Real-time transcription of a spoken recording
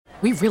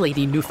We really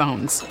need new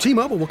phones.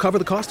 T-Mobile will cover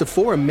the cost of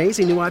 4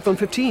 amazing new iPhone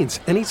 15s,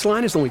 and each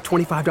line is only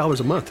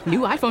 $25 a month. New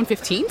iPhone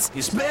 15s?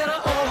 It's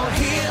better over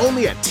here.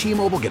 Only at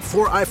T-Mobile, get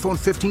 4 iPhone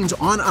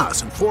 15s on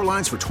us and 4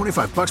 lines for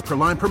 $25 per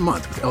line per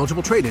month with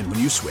eligible trade-in when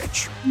you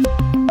switch.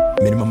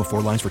 Minimum of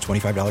 4 lines for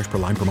 $25 per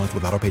line per month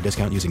with autopay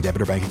discount using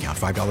debit or bank account.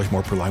 $5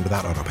 more per line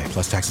without autopay,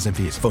 plus taxes and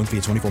fees. Phone fee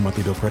at 24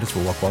 monthly bill credits for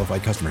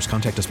well-qualified customers.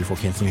 Contact us before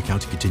canceling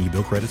account to continue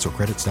bill credits or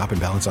credit stop and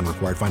balance on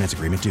required finance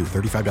agreement due.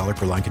 $35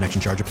 per line connection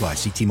charge applies.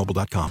 See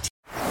T-Mobile.com.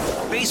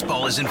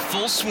 Baseball is in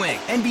full swing.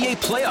 NBA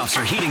playoffs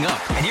are heating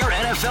up, and your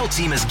NFL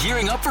team is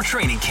gearing up for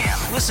training camp.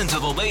 Listen to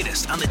the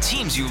latest on the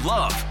teams you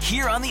love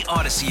here on the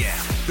Odyssey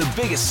app.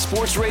 The biggest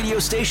sports radio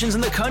stations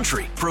in the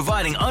country,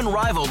 providing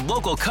unrivaled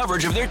local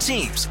coverage of their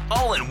teams,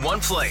 all in one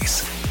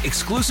place.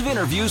 Exclusive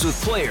interviews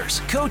with players,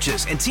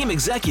 coaches, and team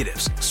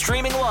executives,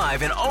 streaming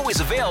live and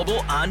always available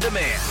on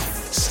demand.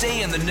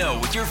 Stay in the know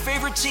with your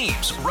favorite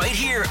teams right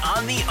here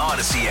on the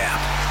Odyssey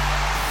app.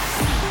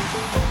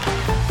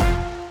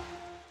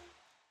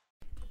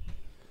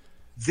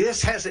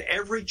 This has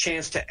every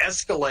chance to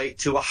escalate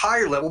to a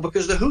higher level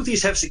because the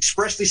Houthis have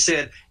expressly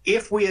said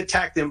if we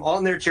attack them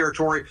on their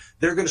territory,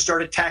 they're going to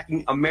start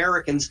attacking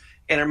Americans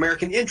and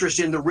American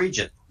interests in the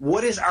region.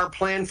 What is our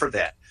plan for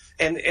that?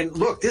 And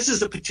look, this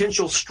is a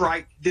potential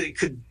strike that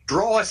could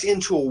draw us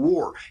into a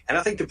war. And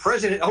I think the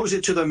president owes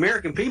it to the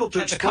American people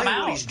to explain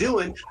what he's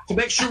doing to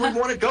make sure we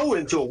want to go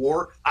into a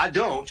war. I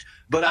don't.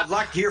 But I'd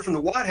like to hear from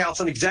the White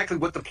House on exactly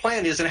what the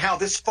plan is and how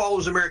this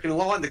follows American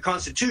law and the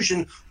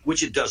Constitution,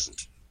 which it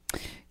doesn't.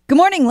 Good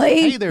morning,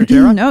 Lee. Hey there,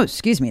 Tara. No,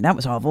 excuse me. That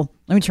was awful.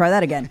 Let me try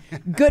that again.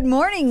 Good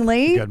morning,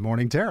 Lee. Good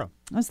morning, Tara.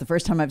 That's the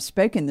first time I've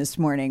spoken this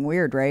morning.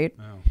 Weird, right?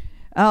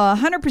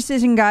 100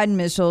 precision guided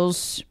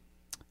missiles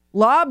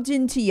lobbed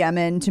into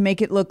Yemen to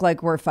make it look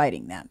like we're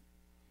fighting them.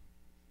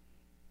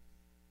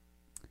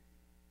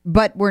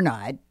 But we're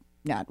not.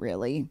 Not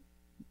really.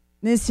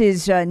 This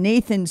is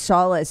Nathan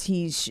Salas.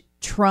 He's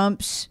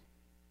Trump's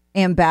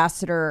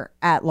ambassador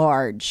at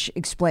large,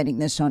 explaining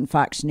this on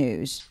Fox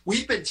News.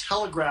 We've been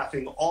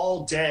telegraphing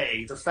all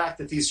day the fact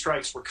that these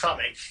strikes were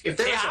coming. If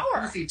there's a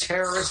Houthi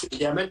terrorist in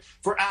Yemen,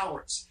 for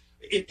hours.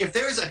 If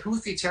there is a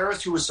Houthi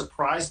terrorist who was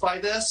surprised by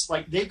this,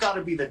 like, they've got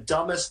to be the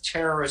dumbest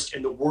terrorist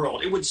in the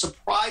world. It would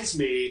surprise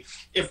me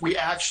if we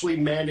actually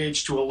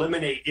managed to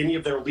eliminate any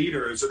of their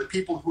leaders or the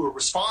people who are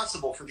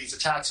responsible for these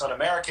attacks on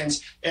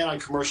Americans and on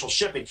commercial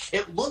shipping.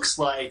 It looks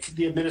like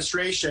the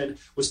administration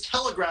was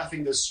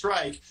telegraphing this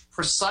strike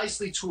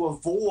precisely to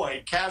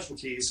avoid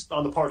casualties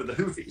on the part of the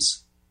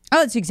Houthis. Oh,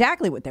 that's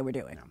exactly what they were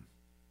doing.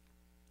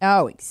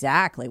 Oh,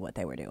 exactly what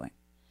they were doing.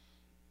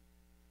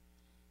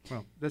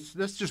 Well, that's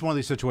just one of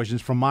these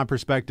situations, from my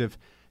perspective,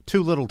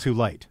 too little, too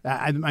late.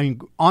 I mean,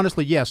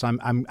 honestly, yes,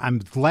 I'm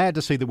glad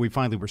to see that we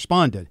finally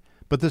responded,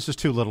 but this is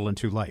too little and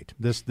too late.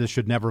 This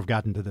should never have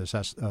gotten to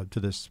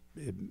this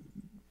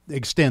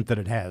extent that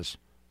it has.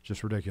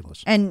 Just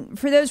ridiculous. And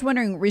for those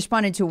wondering,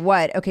 responded to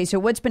what? Okay, so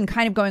what's been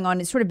kind of going on?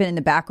 It's sort of been in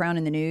the background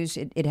in the news.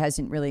 It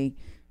hasn't really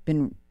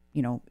been,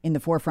 in the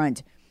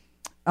forefront.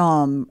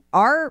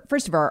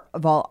 First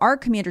of all, our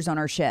commanders on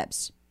our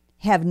ships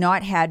have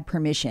not had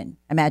permission.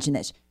 Imagine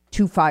this.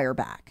 To fire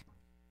back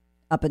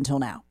up until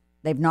now.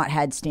 They've not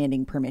had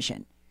standing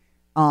permission.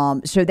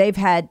 So they've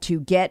had to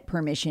get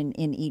permission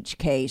in each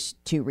case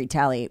to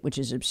retaliate, which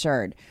is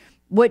absurd,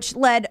 which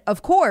led,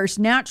 of course,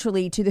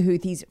 naturally to the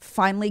Houthis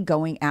finally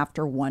going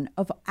after one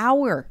of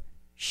our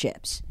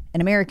ships,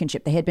 an American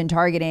ship. They had been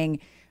targeting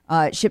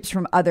ships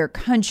from other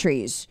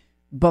countries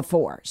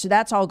before. So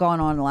that's all gone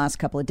on in the last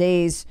couple of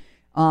days.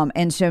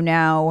 And so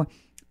now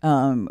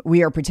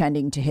we are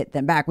pretending to hit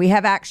them back. We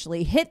have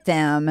actually hit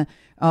them,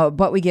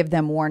 but we give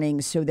them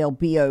warnings so they'll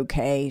be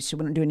okay. So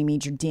we don't do any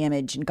major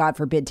damage and, God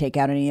forbid, take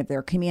out any of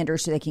their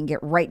commanders so they can get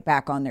right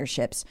back on their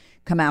ships,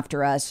 come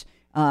after us,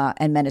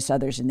 and menace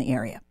others in the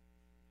area.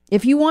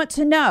 If you want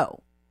to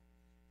know,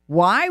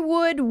 why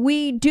would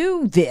we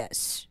do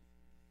this?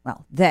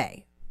 Well,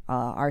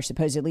 our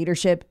supposed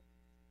leadership,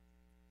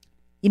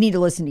 you need to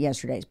listen to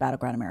yesterday's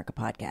Battleground America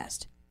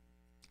podcast.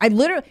 I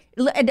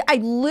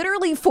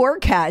literally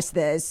forecast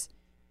this,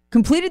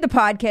 completed the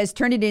podcast,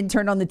 turned it in,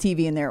 turned on the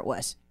TV, and there it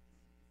was.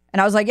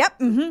 And I was like, yep,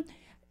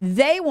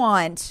 They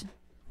want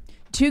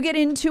to get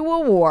into a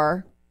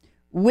war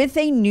with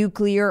a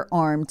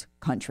nuclear-armed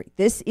country.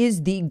 This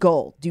is the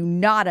goal. Do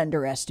not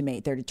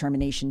underestimate their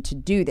determination to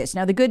do this.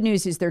 Now, the good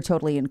news is they're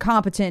totally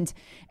incompetent,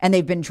 and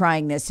they've been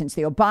trying this since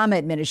the Obama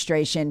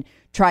administration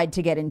tried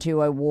to get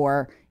into a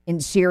war in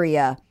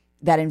Syria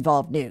that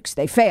involved nukes.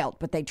 They failed,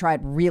 but they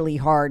tried really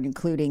hard,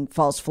 including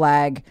false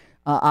flag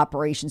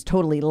operations,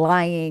 totally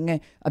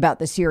lying about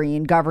the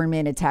Syrian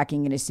government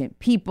attacking innocent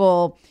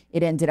people.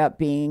 It ended up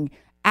being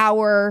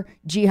our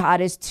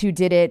jihadists who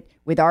did it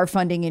with our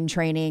funding and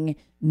training,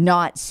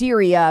 not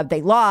Syria.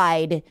 They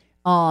lied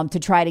to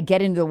try to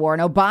get into the war.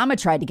 And Obama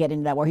tried to get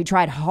into that war. He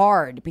tried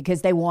hard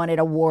because they wanted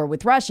a war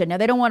with Russia. Now,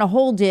 they don't want to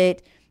hold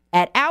it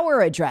at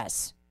our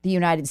address. the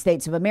United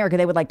States of America.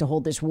 They would like to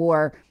hold this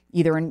war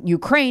either in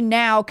Ukraine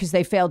now because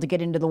they failed to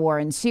get into the war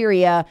in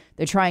Syria.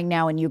 They're trying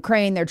now in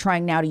Ukraine. They're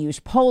trying now to use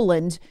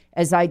Poland,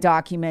 as I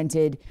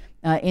documented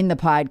in the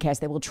podcast.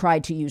 They will try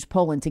to use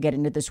Poland to get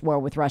into this war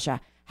with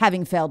Russia,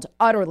 having failed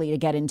utterly to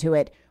get into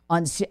it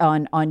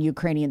on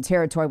Ukrainian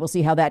territory. We'll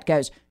see how that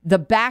goes. The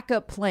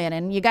backup plan,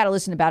 and you got to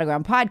listen to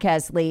Battleground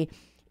Podcast, Lee,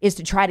 is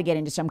to try to get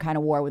into some kind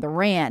of war with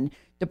Iran.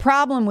 The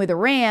problem with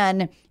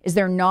Iran is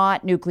they're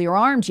not nuclear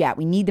armed yet.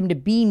 We need them to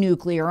be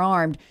nuclear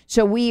armed.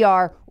 So we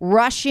are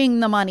rushing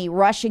the money,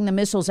 rushing the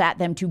missiles at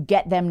them to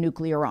get them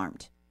nuclear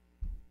armed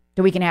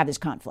so we can have this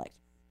conflict.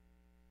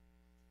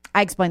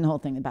 I explained the whole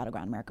thing in the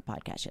Battleground America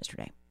podcast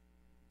yesterday.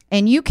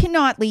 And you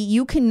cannot, Lee,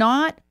 you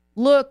cannot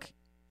look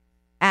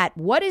at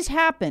what has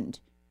happened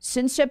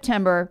since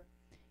September,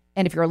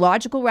 and if you're a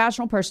logical,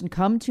 rational person,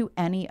 come to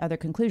any other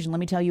conclusion. Let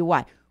me tell you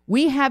why.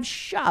 We have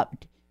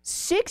shoved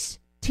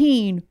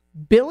 $16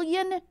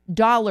 billion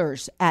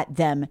at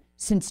them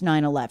since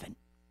 9/11.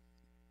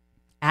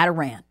 At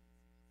Iran.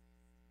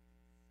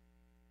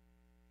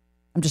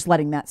 I'm just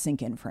letting that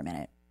sink in for a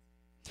minute.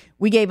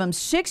 We gave them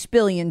 $6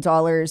 billion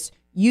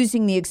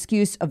using the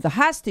excuse of the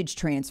hostage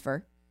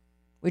transfer.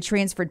 We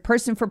transferred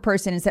person for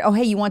person and said, oh,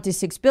 hey, you want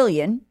this $6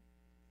 billion?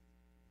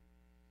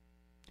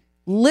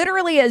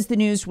 Literally, as the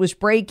news was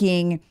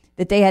breaking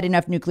that they had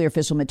enough nuclear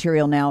fissile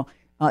material now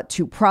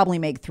to probably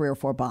make 3 or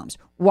 4 bombs.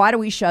 Why do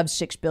we shove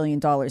 $6 billion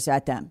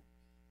at them?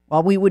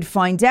 Well, we would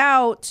find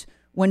out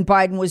when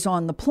Biden was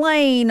on the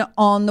plane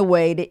on the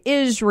way to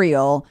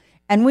Israel,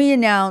 and we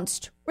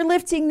announced we're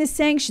lifting the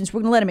sanctions.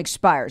 We're going to let them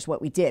expire is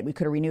what we did. We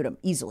could have renewed them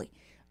easily.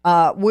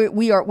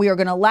 We are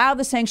going to allow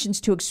the sanctions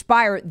to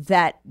expire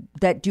that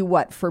do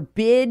what?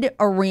 Forbid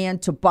Iran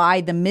to buy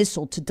the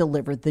missile to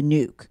deliver the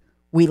nuke.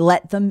 We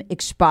let them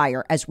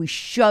expire as we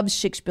shove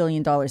 $6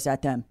 billion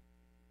at them.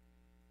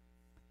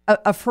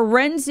 A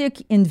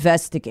forensic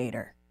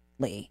investigator,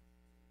 Lee,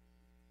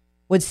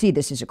 would see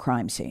this as a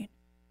crime scene.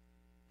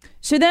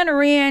 So then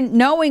Iran,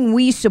 knowing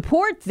we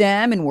support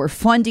them and we're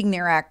funding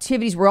their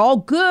activities, we're all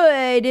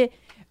good,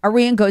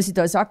 Iran goes and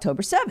does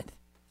October 7th.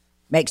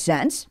 Makes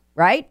sense,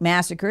 right?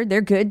 Massacred,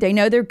 they're good. They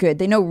know they're good.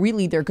 They know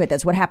really they're good.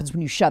 That's what happens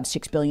when you shove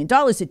 $6 billion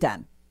at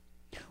them.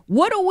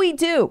 What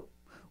do?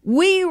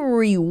 We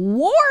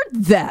reward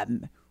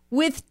them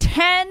with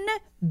 $10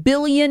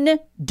 billion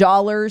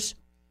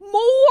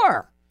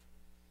more.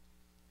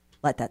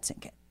 Let that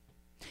sink in.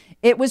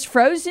 It was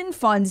frozen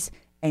funds,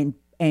 and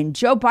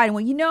Joe Biden,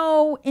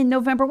 well, in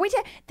November, we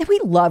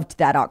loved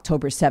that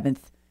October 7th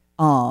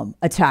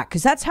attack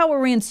because that's how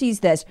Iran sees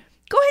this.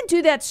 Go ahead and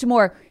do that some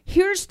more.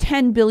 Here's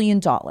 $10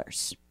 billion.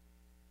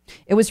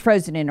 It was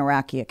frozen in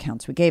Iraqi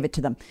accounts. We gave it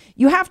to them.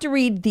 You have to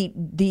read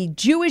the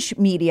Jewish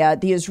media,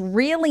 the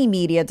Israeli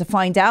media to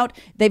find out.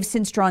 They've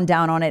since drawn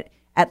down on it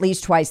at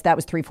least twice. That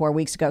was 3-4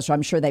 weeks ago, so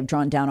I'm sure they've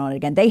drawn down on it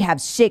again. They have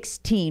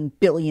 $16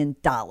 billion.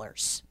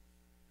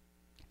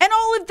 And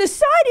all of a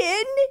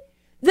sudden,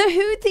 the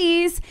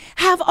Houthis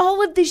have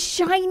all of the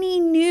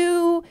shiny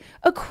new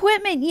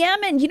equipment.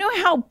 Yemen, you know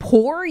how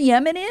poor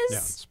Yemen is? Yeah,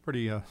 it's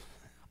pretty...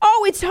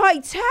 Oh, it's high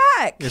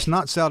tech. It's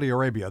not Saudi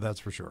Arabia,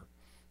 that's for sure.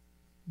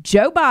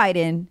 Joe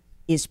Biden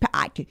is,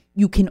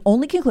 you can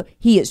only conclude,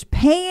 he is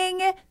paying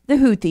the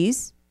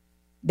Houthis.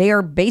 They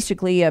are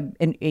basically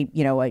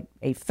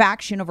a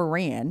faction of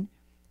Iran,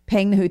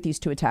 paying the Houthis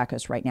to attack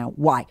us right now.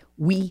 Why?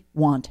 We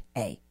want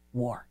a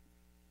war.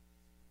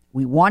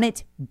 We want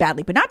it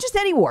badly, but not just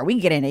any war. We can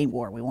get in any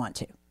war we want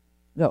to.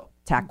 Go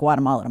attack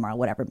Guatemala tomorrow,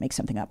 whatever, make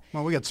something up.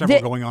 Well, we got several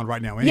going on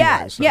right now anyway.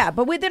 Yeah, so. Yeah,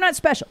 but they're not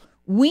special.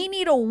 We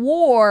need a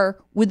war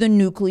with a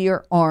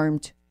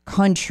nuclear-armed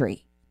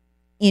country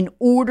in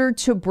order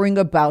to bring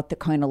about the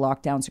kind of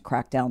lockdowns and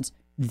crackdowns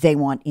they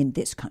want in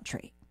this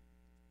country.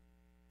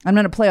 I'm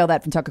going to play all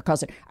that from Tucker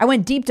Carlson. I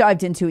went deep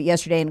dived into it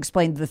yesterday and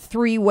explained the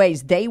 3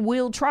 ways they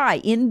will try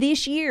in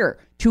this year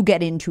to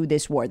get into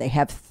this war. They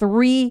have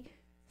three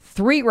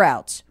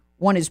routes.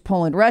 1 is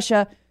Poland,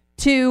 Russia.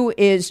 2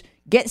 is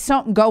get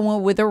something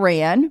going with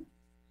Iran.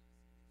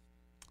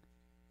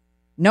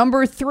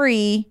 Number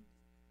 3,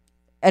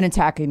 an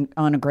attack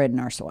on a grid in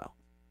our soil.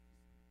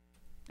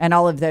 And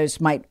all of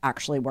those might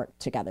actually work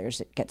together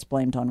as it gets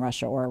blamed on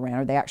Russia or Iran,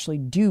 or they actually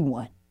do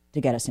want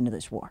to get us into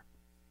this war.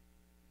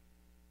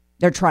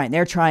 They're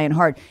trying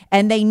hard.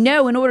 And they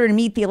know in order to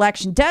meet the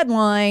election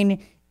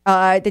deadline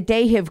that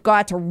they have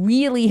got to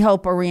really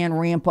help Iran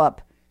ramp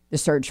up the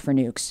surge for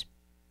nukes.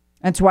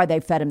 That's why they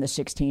fed him the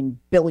 $16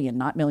 billion,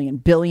 not million,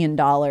 $billion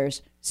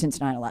since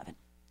 9/11.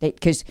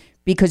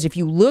 Because if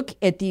you look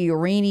at the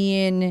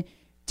Iranian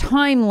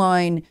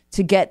timeline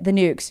to get the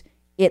nukes,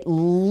 it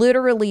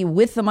literally,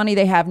 with the money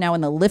they have now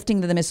and the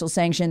lifting of the missile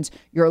sanctions,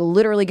 you're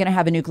literally going to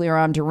have a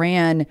nuclear-armed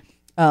Iran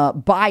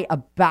by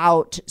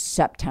about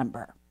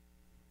September.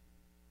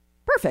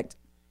 Perfect.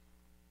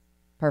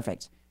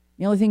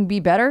 The only thing to be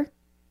better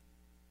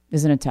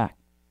is an attack.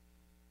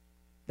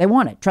 They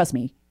want it. Trust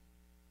me.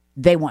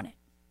 They want it.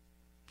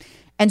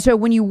 And so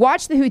when you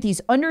watch the Houthis,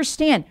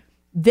 understand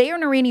they are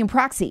an Iranian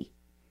proxy.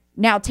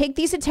 Now take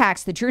these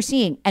attacks that you're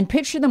seeing and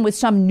picture them with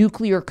some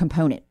nuclear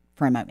component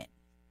for a moment.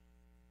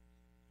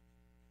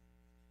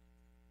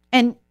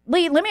 And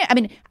Lee, I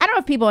don't know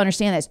if people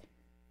understand this.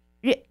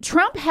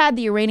 Trump had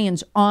the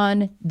Iranians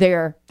on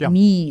their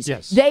knees.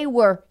 Yes. They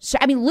were,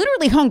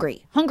 literally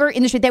hunger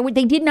in the street.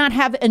 They did not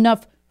have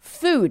enough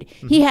food.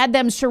 Mm-hmm. He had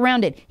them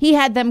surrounded. He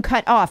had them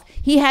cut off.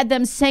 He had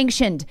them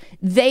sanctioned.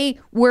 They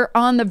were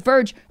on the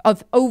verge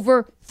of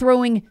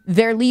overthrowing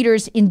their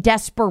leaders in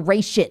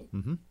desperation.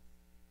 Mm-hmm.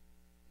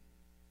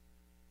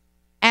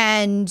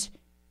 And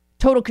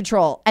total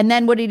control. And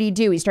then what did he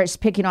do? He starts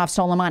picking off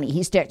Soleimani.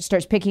 He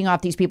starts picking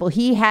off these people.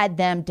 He had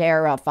them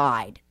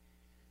terrified.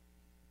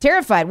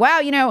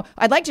 Wow,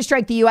 I'd like to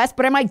strike the U.S.,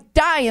 but I might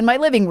die in my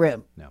living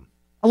room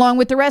along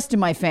with the rest of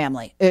my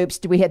family. Oops,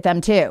 did we hit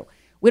them too?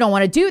 We don't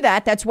want to do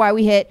that. That's why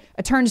we hit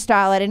a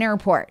turnstile at an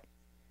airport.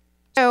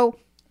 So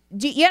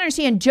do you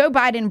understand? Joe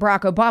Biden and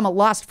Barack Obama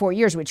lost 4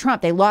 years with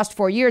Trump. They lost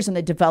 4 years in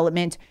the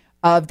development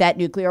of that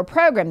nuclear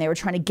program. They were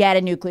trying to get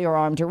a nuclear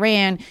armed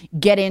Iran,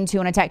 get into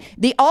an attack.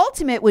 The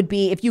ultimate would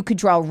be if you could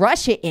draw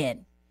Russia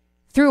in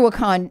through a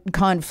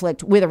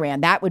conflict with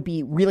Iran. That would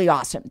be really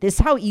awesome. This is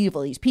how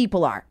evil these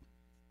people are.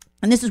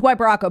 And this is why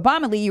Barack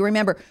Obama, Lee, you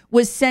remember,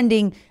 was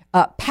sending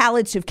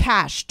pallets of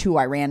cash to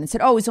Iran and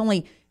said, it's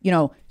only,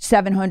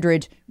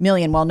 700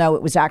 million. Well, no,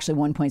 it was actually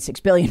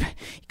 1.6 billion.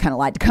 He kind of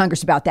lied to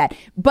Congress about that.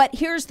 But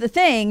here's the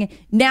thing.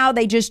 Now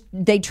they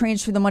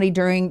transfer the money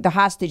during the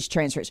hostage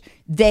transfers.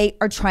 They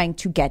are trying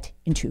to get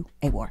into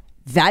a war.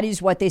 That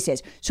is what this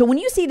is. So when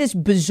you see this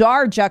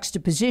bizarre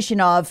juxtaposition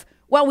of,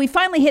 we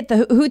finally hit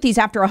the Houthis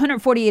after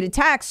 148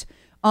 attacks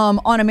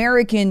on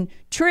American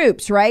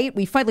troops, right?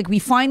 We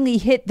finally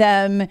hit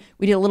them.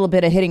 We did a little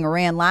bit of hitting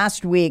Iran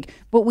last week,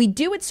 but we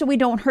do it so we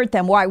don't hurt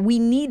them. Why? We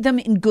need them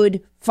in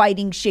good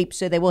fighting shape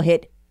so they will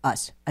hit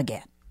us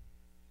again.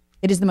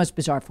 It is the most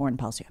bizarre foreign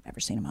policy I've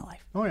ever seen in my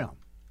life. Oh, yeah.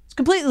 It's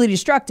completely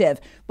destructive.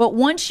 But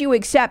once you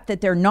accept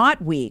that they're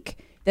not weak,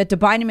 that the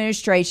Biden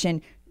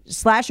administration /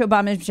 Obama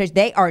administration,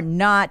 they are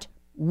not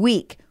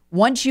weak.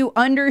 Once you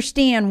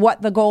understand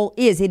what the goal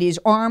is, it is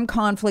armed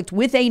conflict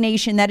with a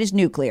nation that is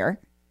nuclear.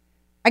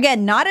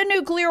 Again, not a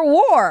nuclear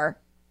war.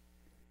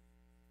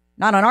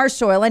 Not on our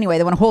soil anyway.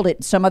 They want to hold it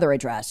in some other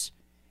address.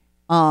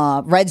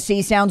 Red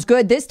Sea sounds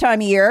good this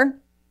time of year.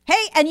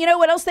 Hey, and you know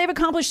what else they've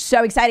accomplished?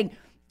 So exciting.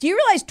 Do you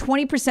realize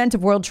 20%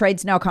 of world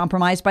trade's now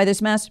compromised by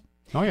this mess?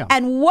 Oh, yeah.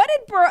 And what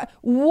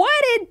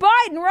did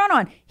Biden run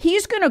on?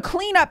 He's going to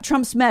clean up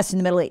Trump's mess in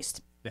the Middle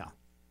East. Yeah.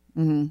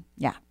 Mm-hmm.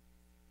 Yeah.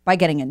 By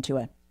getting into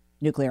a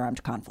nuclear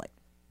armed conflict.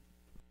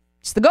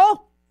 It's the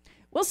goal.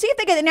 We'll see if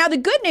they get it. Now, the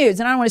good news,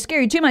 and I don't want to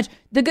scare you too much,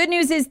 the good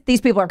news is these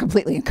people are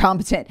completely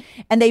incompetent.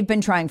 And they've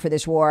been trying for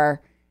this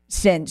war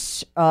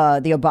since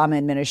the Obama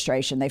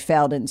administration. They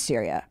failed in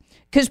Syria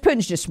because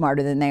Putin's just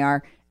smarter than they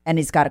are, and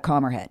he's got a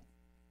calmer head.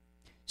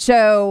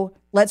 So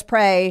let's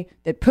pray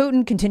that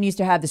Putin continues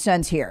to have the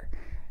sense here.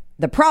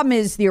 The problem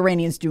is the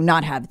Iranians do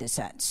not have the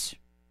sense.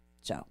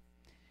 So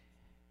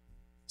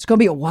it's going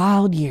to be a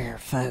wild year,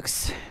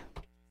 folks.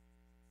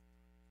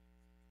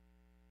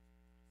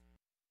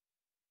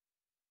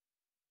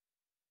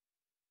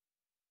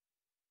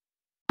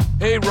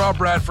 Hey, Rob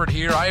Bradford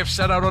here. I have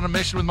set out on a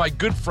mission with my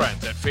good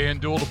friends at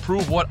FanDuel to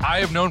prove what I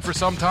have known for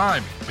some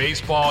time.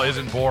 Baseball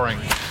isn't boring.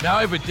 Now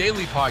I have a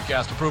daily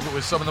podcast to prove it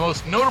with some of the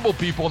most notable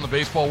people in the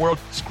baseball world,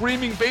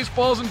 screaming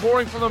baseball isn't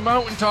boring from the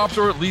mountaintops,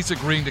 or at least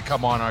agreeing to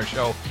come on our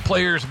show.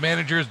 Players,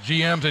 managers,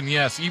 GMs, and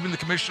yes, even the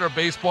commissioner of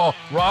baseball,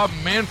 Rob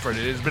Manfred.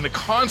 It has been a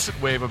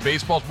constant wave of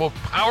baseball's most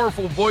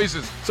powerful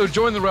voices. So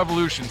join the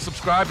revolution.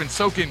 Subscribe and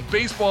soak in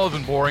Baseball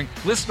Isn't Boring.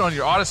 Listen on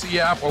your Odyssey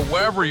app or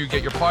wherever you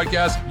get your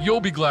podcasts. You'll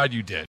be glad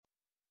you did.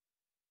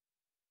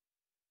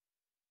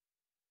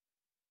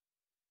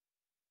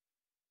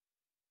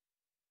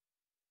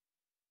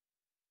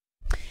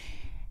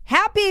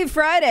 Happy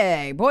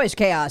Friday. Boys,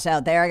 chaos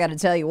out there. I got to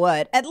tell you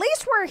what. At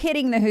least we're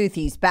hitting the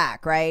Houthis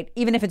back, right?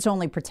 Even if it's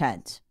only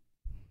pretend.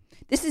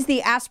 This is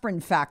the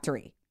aspirin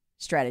factory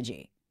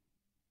strategy.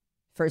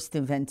 First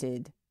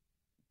invented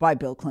by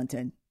Bill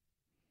Clinton.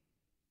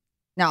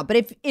 Now,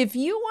 but if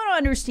you want to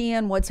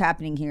understand what's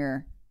happening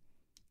here,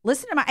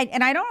 listen to my,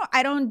 and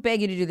I don't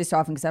beg you to do this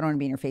often because I don't want to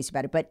be in your face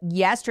about it, but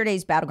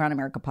yesterday's Battleground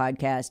America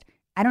podcast,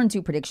 I don't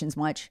do predictions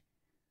much,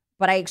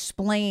 but I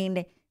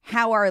explained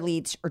how our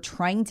elites are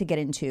trying to get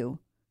into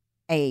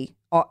a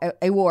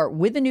war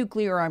with a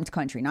nuclear armed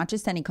country, not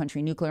just any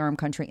country, nuclear armed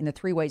country, in the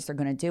three ways they're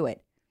going to do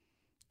it.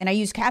 And I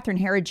used Catherine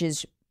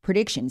Herridge's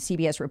prediction,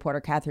 CBS reporter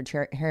Catherine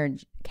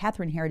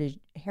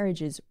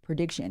Herridge's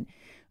prediction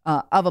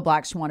of a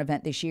Black Swan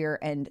event this year,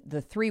 and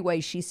the three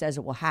ways she says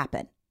it will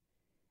happen.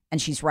 And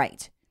she's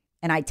right.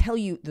 And I tell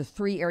you the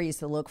three areas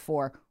to look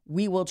for.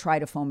 We will try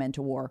to foment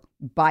a war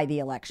by the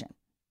election.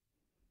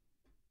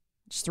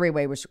 There's three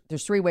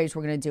ways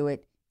we're going to do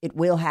it. It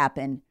will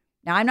happen.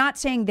 Now, I'm not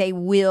saying they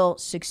will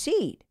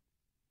succeed.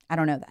 I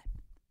don't know that.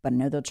 But I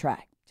know they'll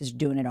try. Just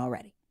doing it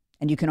already.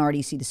 And you can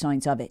already see the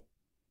signs of it.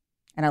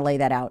 And I lay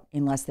that out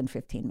in less than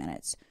 15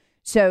 minutes.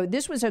 So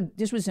this was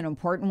an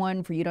important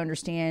one for you to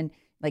understand,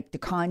 like the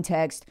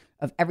context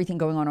of everything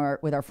going on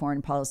with our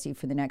foreign policy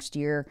for the next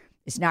year.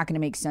 It's not going to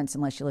make sense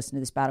unless you listen to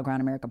this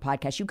Battleground America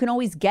podcast. You can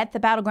always get the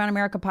Battleground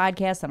America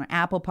podcast on an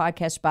Apple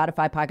podcast,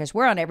 Spotify podcast.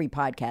 We're on every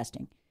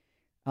podcasting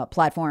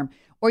platform.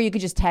 Or you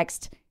could just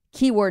text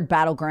keyword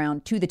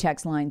Battleground to the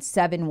text line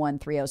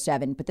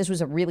 71307. But this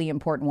was a really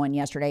important one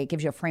yesterday. It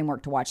gives you a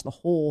framework to watch the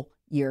whole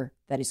year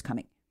that is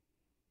coming.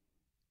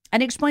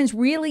 And it explains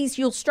really,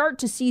 you'll start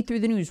to see through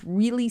the news,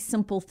 really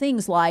simple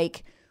things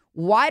like,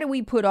 why do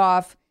we put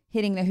off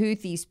hitting the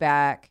Houthis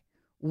back?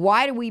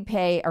 Why do we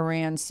pay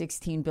Iran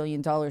 $16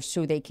 billion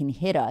so they can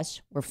hit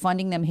us? We're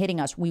funding them hitting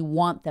us. We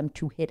want them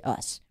to hit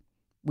us.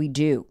 We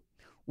do.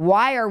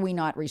 Why are we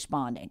not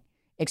responding?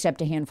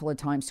 Except a handful of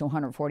times to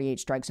 148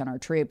 strikes on our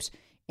troops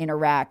in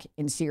Iraq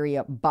and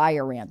Syria by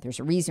Iran. There's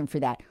a reason for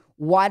that.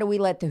 Why do we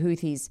let the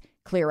Houthis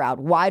clear out?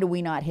 Why do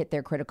we not hit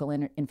their critical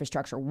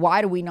infrastructure?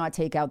 Why do we not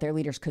take out their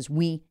leaders? Because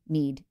we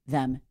need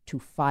them to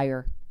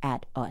fire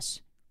at us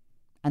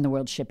and the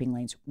world's shipping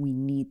lanes. We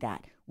need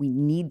that. We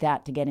need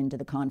that to get into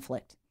the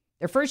conflict.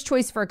 Their first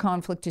choice for a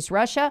conflict is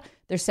Russia.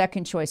 Their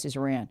second choice is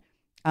Iran.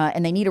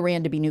 And they need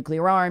Iran to be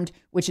nuclear armed,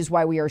 which is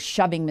why we are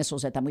shoving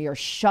missiles at them. We are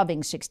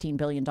shoving $16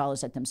 billion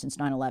at them since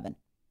 9/11.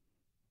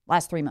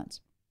 Last 3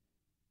 months.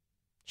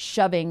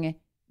 Shoving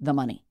the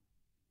money.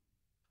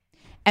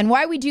 And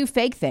why we do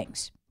fake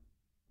things.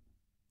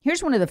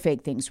 Here's one of the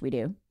fake things we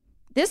do.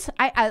 This,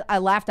 I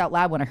laughed out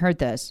loud when I heard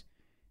this.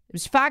 It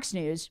was Fox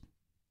News.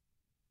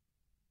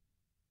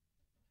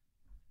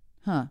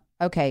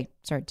 Okay.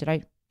 Sorry,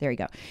 there you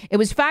go. It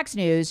was Fox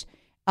News,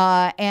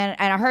 and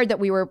I heard that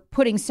we were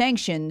putting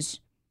sanctions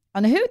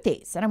on the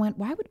Houthis. And I went,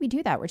 why would we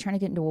do that? We're trying to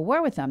get into a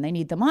war with them. They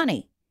need the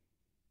money.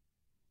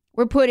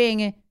 We're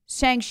putting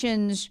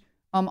sanctions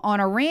on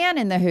Iran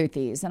and the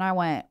Houthis. And I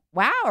went,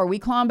 wow, are we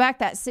clawing back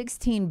that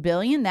 $16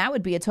 billion? That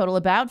would be a total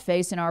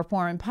about-face in our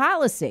foreign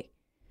policy.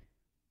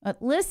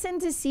 But listen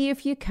to see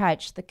if you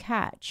catch the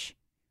catch.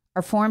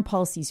 Our foreign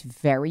policy is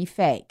very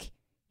fake.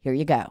 Here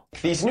you go.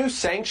 These new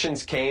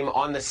sanctions came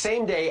on the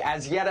same day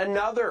as yet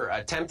another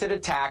attempted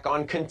attack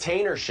on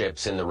container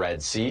ships in the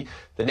Red Sea.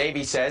 The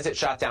Navy says it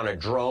shot down a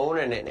drone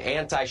and an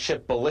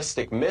anti-ship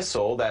ballistic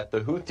missile that the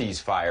Houthis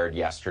fired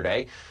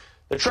yesterday.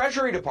 The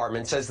Treasury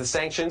Department says the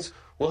sanctions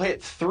will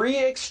hit 3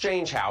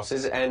 exchange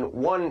houses and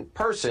 1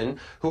 person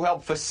who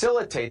helped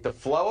facilitate the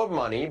flow of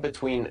money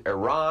between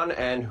Iran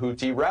and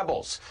Houthi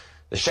rebels.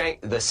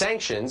 The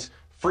sanctions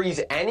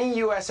freeze any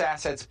U.S.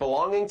 assets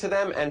belonging to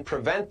them and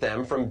prevent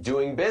them from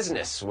doing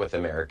business with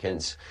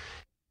Americans.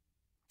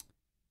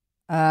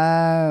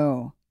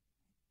 Oh.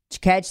 Did you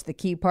catch the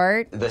key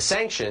part? The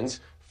sanctions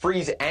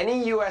freeze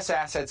any U.S.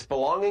 assets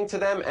belonging to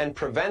them and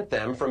prevent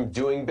them from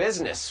doing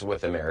business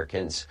with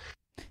Americans.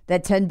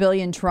 That $10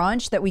 billion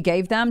tranche that we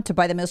gave them to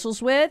buy the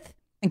missiles with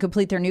and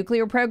complete their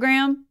nuclear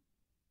program,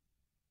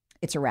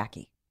 it's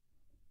Iraqi.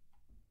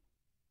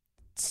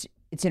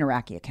 It's in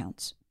Iraqi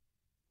accounts.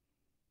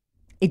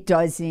 It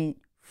doesn't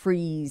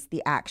freeze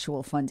the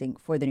actual funding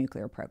for the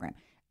nuclear program.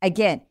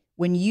 Again,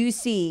 when you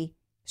see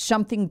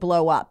something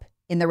blow up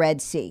in the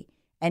Red Sea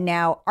and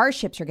now our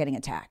ships are getting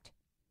attacked,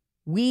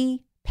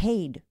 we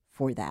paid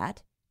for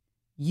that.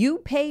 You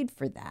paid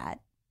for that.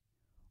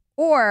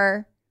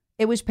 Or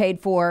it was paid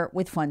for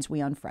with funds we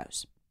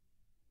unfroze.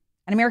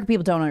 And American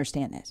people don't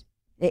understand this.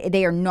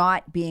 They are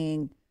not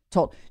being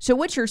told. So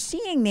what you're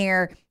seeing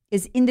there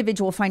is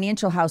individual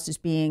financial houses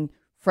being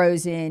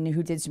frozen,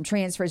 who did some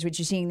transfers. What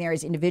you're seeing there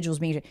is individuals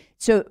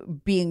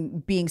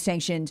being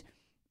sanctioned,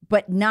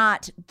 but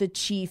not the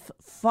chief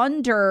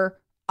funder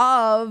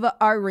of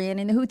Iran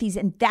and the Houthis,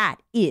 and that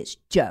is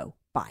Joe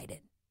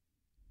Biden.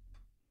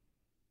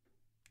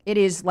 It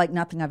is like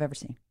nothing I've ever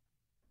seen.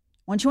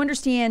 Once you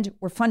understand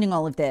we're funding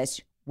all of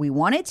this, we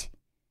want it,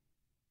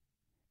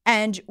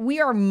 and we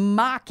are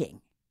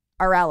mocking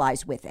our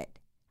allies with it.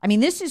 I mean,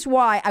 this is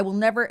why I will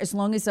never, as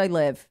long as I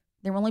live,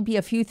 there will only be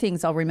a few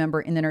things I'll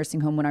remember in the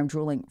nursing home when I'm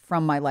drooling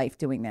from my life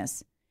doing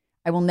this.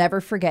 I will never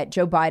forget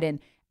Joe Biden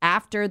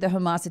after the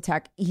Hamas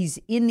attack. He's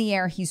in the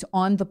air. He's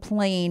on the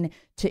plane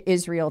to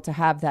Israel to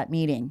have that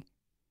meeting.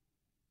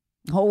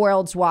 The whole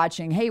world's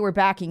watching. Hey, we're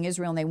backing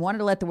Israel. And they wanted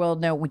to let the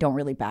world know we don't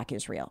really back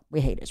Israel.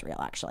 We hate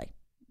Israel, actually.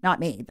 Not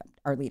me, but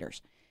our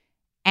leaders.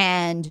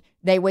 And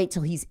they wait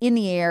till he's in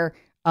the air.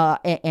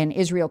 And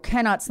Israel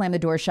cannot slam the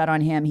door shut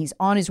on him. He's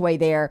on his way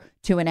there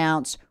to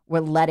announce we're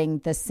letting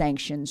the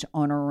sanctions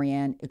on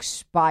Iran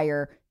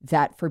expire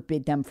that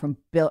forbid them from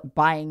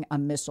buying a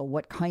missile.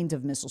 What kind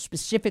of missiles?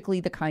 Specifically,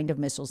 the kind of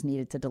missiles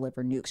needed to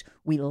deliver nukes.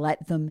 We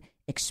let them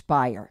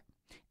expire.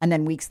 And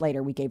then weeks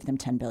later, we gave them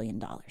 $10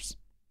 billion.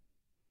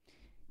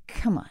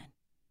 Come on.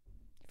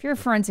 If you're a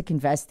forensic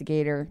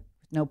investigator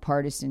with no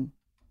partisan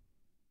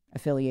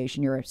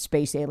affiliation, you're a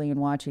space alien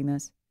watching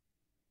this.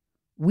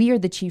 We are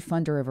the chief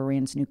funder of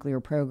Iran's nuclear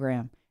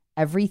program.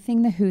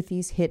 Everything the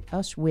Houthis hit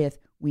us with,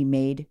 we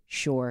made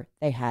sure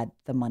they had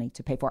the money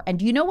to pay for. And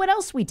do you know what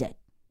else we did?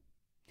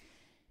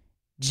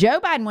 Joe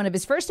Biden, one of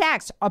his first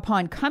acts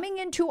upon coming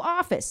into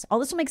office, all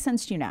this will make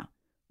sense to you now.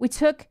 We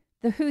took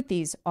the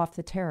Houthis off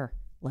the terror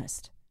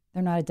list.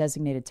 They're not a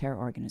designated terror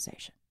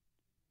organization.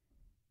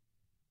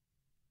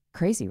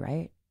 Crazy,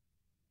 right?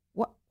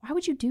 Why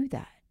would you do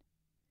that?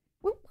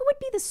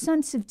 the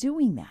sense of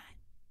doing that?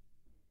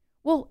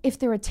 Well, if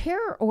they're a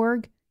terror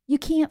org, you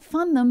can't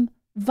fund them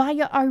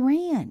via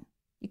Iran.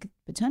 You could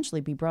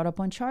potentially be brought up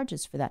on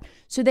charges for that.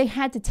 So they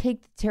had to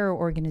take the terror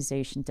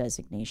organization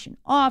designation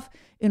off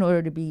in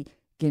order to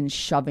begin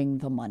shoving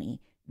the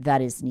money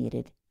that is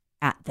needed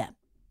at them.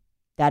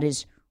 That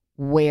is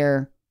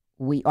where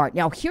we are.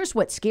 Now, here's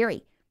what's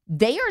scary.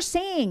 They are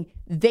saying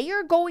they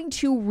are going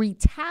to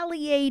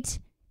retaliate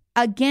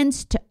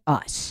against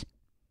us.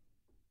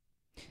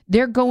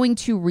 They're going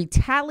to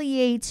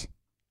retaliate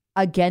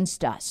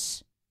against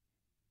us.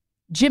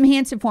 Jim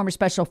Hansen, former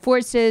Special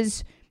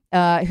Forces,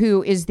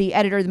 who is the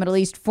editor of the Middle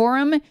East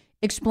Forum,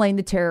 explained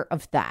the terror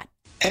of that.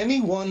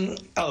 Anyone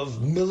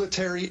of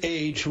military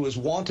age who has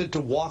wanted to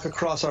walk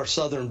across our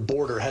southern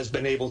border has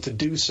been able to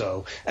do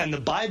so. And the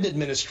Biden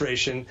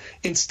administration,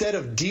 instead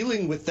of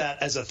dealing with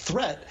that as a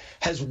threat,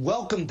 has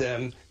welcomed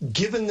them,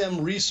 given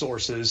them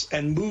resources,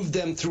 and moved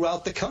them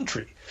throughout the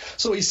country.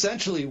 So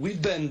essentially,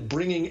 we've been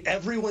bringing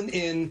everyone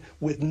in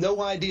with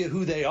no idea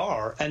who they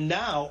are. And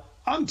now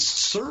I'm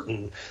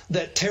certain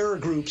that terror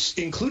groups,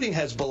 including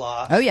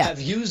Hezbollah,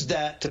 have used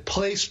that to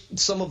place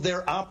some of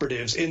their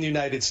operatives in the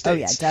United States. Oh,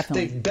 yeah,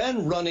 definitely. They've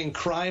been running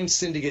crime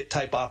syndicate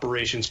type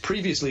operations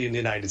previously in the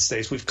United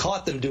States. We've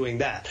caught them doing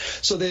that.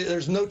 So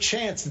there's no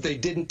chance that they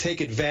didn't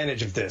take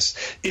advantage of this.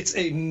 It's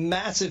a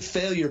massive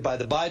failure by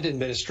the Biden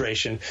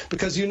administration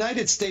because the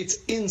United States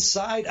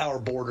inside our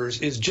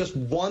borders is just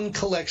one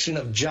collection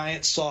of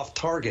giant soft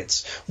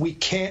targets. We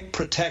can't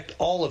protect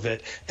all of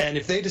it. And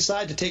if they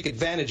decide to take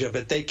advantage of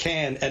it, they can.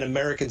 And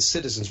American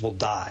citizens will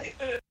die.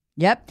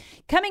 Yep.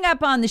 Coming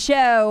up on the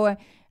show,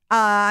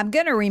 I'm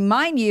going to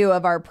remind you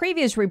of our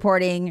previous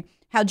reporting,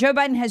 how Joe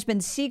Biden has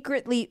been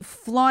secretly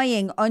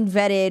flying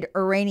unvetted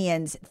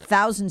Iranians,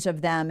 thousands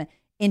of them,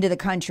 into the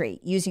country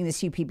using the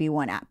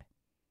CPB-1 app.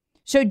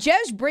 So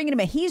Joe's bringing them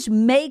in. He's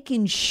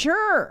making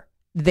sure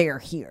they're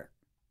here.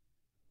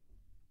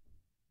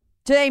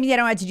 So they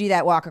don't have to do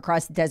that walk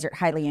across the desert.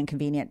 Highly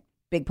inconvenient.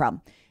 Big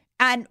problem.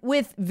 And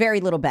with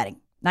very little betting.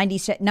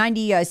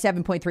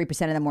 97.3%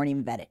 of them weren't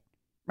even vetted.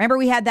 Remember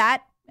we had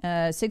that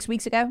 6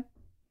 weeks ago?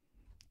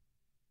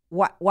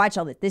 Watch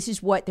all this. This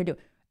is what they're doing.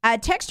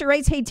 Texter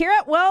writes, hey,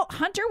 Tara, well,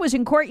 Hunter was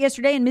in court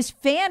yesterday and Miss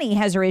Fanny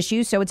has her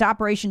issues, so it's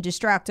Operation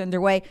Distract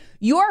underway.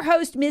 Your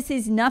host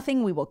misses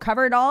nothing. We will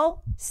cover it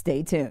all.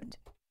 Stay tuned.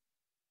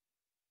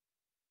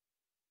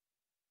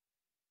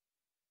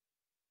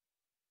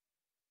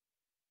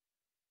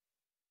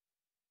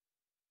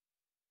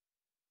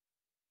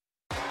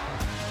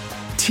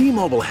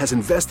 T-Mobile has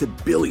invested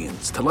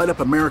billions to light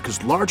up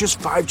America's largest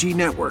 5G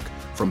network,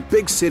 from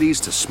big cities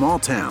to small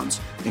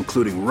towns,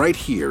 including right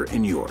here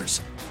in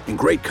yours. And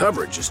great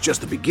coverage is just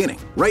the beginning.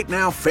 Right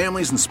now,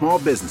 families and small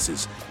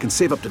businesses can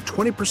save up to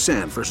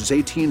 20% versus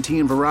AT&T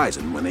and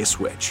Verizon when they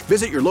switch.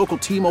 Visit your local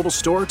T-Mobile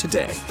store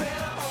today.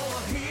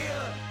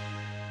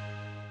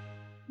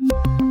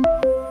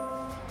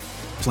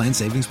 Plan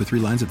savings with 3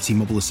 lines of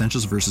T-Mobile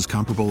Essentials versus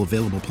comparable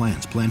available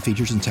plans. Plan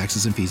features and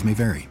taxes and fees may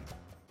vary.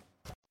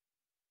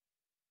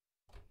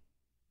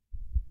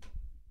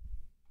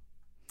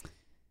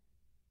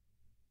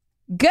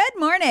 Good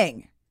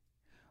morning.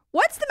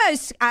 What's the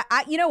most,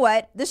 you know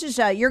what? This is,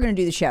 you're going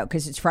to do the show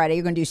because it's Friday.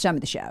 You're going to do some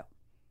of the show.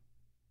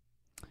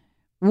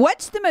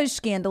 What's the most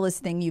scandalous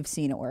thing you've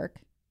seen at work?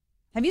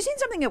 Have you seen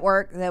something at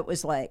work that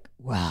was like,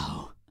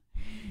 wow,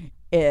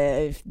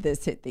 if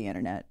this hit the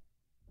internet?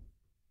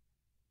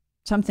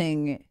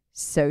 Something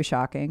so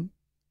shocking.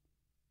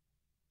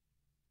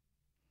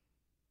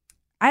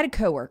 I had a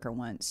coworker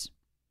once,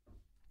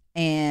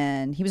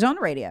 and he was on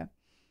the radio.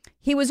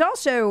 He was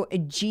also a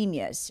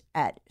genius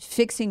at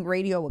fixing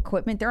radio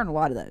equipment. There aren't a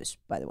lot of those,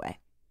 by the way.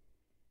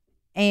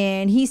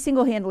 And he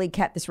single-handedly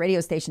kept this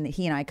radio station that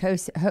he and I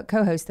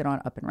co-hosted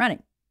on up and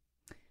running.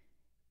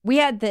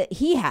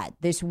 He had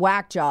this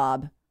whack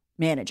job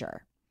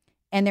manager.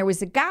 And there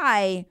was a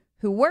guy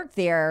who worked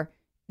there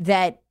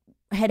that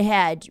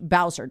had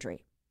bowel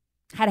surgery,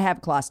 had to have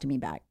a colostomy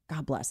bag.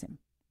 God bless him.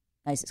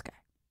 Nicest guy.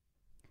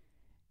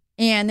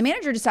 And the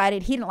manager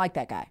decided he didn't like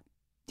that guy.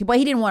 Well,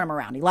 he didn't want him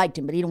around. He liked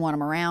him, but he didn't want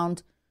him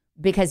around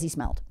because he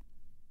smelled.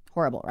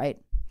 Horrible, right?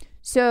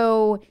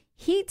 So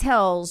he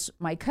tells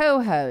my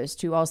co-host,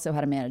 who also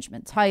had a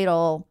management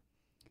title,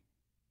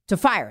 to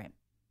fire him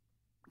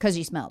because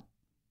he smelled.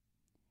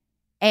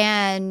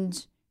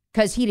 And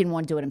because he didn't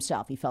want to do it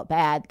himself. He felt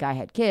bad. The guy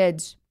had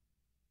kids.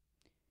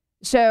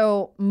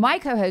 So my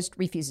co-host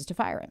refuses to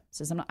fire him.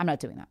 Says, I'm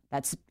not doing that.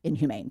 That's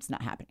inhumane. It's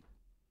not happening.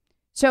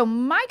 So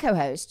my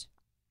co-host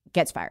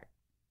gets fired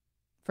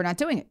for not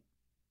doing it.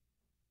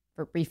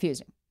 For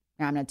refusing.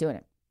 No, I'm not doing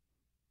it.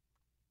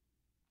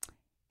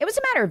 It was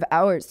a matter of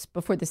hours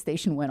before the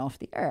station went off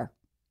the air.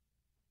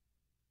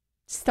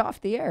 Just off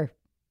the air.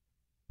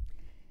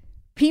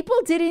 People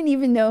didn't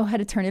even know how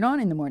to turn it on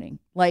in the morning.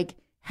 Like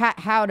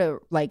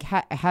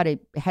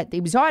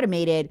it was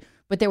automated,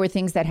 but there were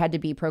things that had to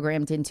be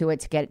programmed into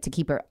it to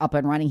keep it up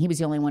and running. He was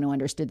the only one who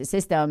understood the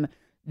system.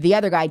 The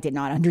other guy did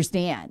not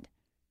understand.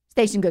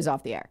 Station goes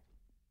off the air.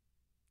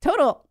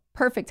 Total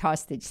perfect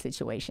hostage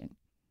situation.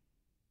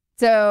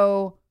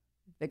 So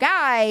the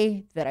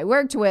guy that I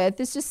worked with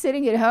is just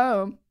sitting at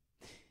home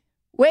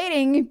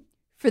waiting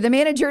for the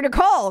manager to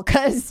call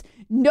because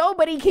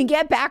nobody can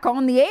get back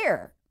on the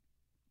air.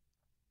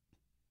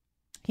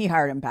 He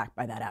hired him back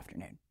by that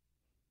afternoon.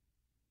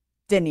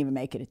 Didn't even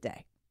make it a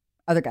day.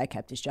 Other guy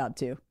kept his job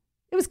too.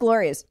 It was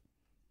glorious.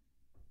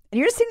 And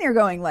you're just sitting there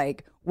going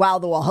like, wow,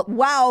 the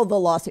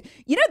lawsuit.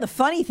 You know, the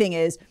funny thing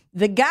is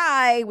the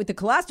guy with the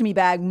colostomy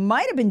bag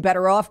might have been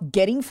better off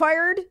getting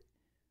fired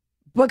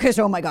because,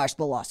 oh my gosh,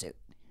 the lawsuit.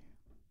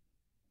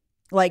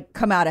 Like,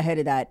 come out ahead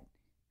of that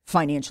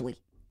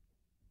financially.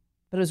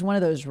 But it was one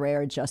of those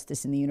rare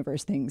justice in the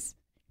universe things.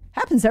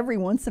 Happens every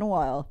once in a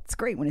while. It's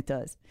great when it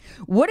does.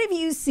 What have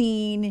you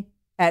seen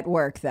at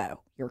work,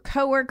 though? Your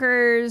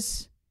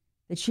coworkers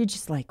that you're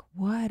just like,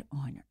 what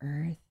on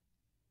earth?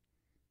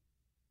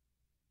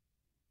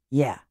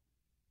 Yeah.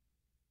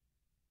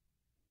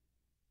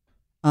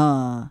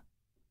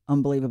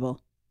 Unbelievable.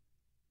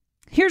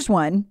 Here's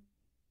one.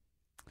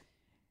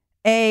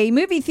 A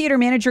movie theater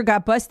manager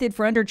got busted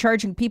for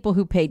undercharging people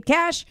who paid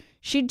cash.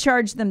 She'd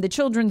charged them the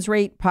children's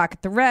rate,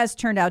 pocket the rest.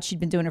 Turned out she'd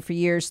been doing it for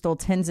years, stole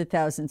tens of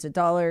thousands of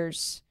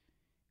dollars,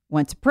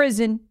 went to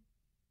prison.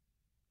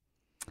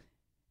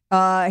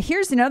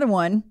 Here's another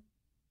one.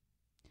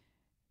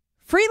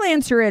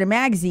 Freelancer at a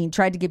magazine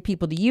tried to get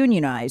people to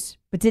unionize,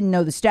 but didn't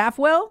know the staff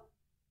well.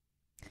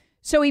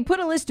 So he put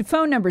a list of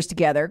phone numbers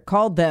together,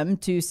 called them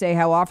to say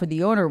how awful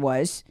the owner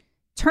was.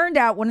 Turned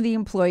out one of the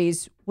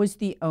employees was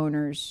the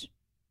owner's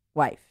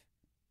wife.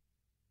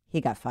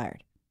 He got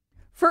fired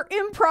for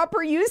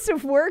improper use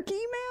of work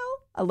email.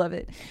 I love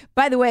it.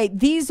 By the way,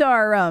 these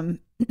are,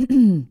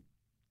 this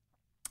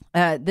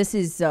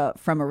is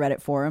from a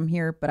Reddit forum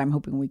here, but I'm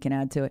hoping we can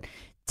add to it.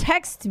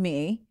 Text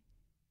me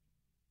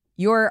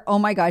your, oh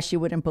my gosh, you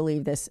wouldn't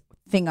believe this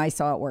thing I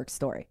saw at work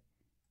story.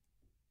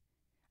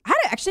 I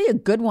had actually a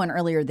good one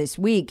earlier this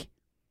week.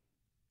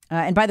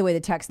 And by the way, the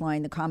text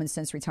line, the Common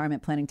Sense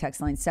Retirement Planning text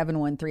line,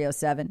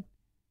 71307.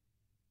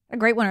 A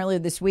great one earlier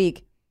this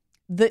week.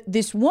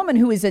 This woman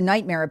who is a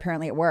nightmare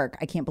apparently at work,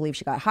 I can't believe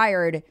she got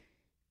hired,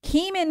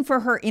 came in for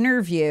her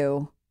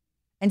interview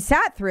and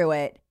sat through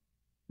it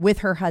with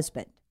her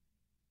husband.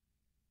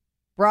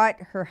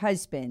 Brought her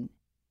husband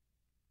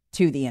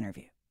to the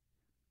interview.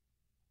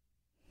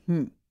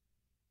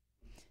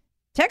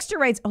 Texter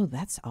writes, oh,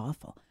 that's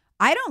awful.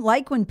 I don't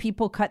like when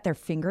people cut their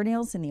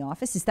fingernails in the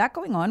office. Is that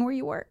going on where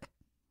you work?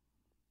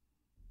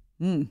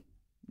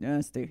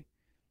 Nasty.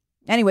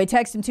 Anyway,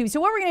 text him too. So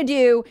what we're going to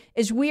do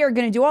is we are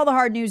going to do all the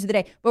hard news of the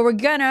day, but we're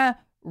going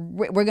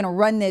to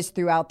run this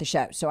throughout the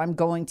show. So I'm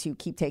going to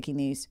keep taking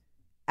these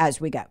as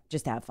we go,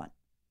 just to have fun.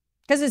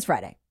 Because it's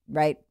Friday,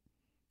 right?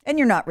 And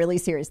you're not really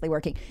seriously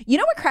working. You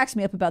know what cracks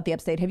me up about the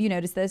upstate? Have you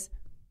noticed this?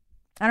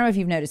 I don't know if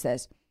you've noticed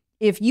this.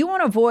 If you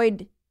want to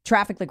avoid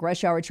traffic, like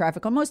rush hour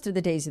traffic, on most of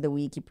the days of the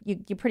week,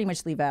 you pretty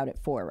much leave out at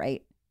 4,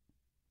 right?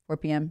 4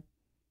 p.m.,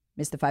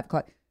 miss the 5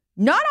 o'clock.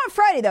 Not on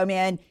Friday, though,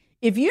 man.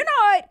 If you're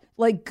not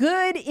like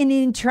good and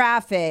in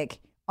traffic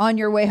on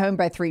your way home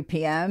by 3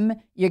 p.m.,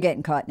 you're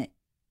getting caught in it.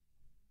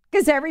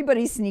 Because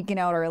everybody's sneaking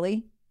out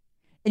early.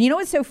 And you know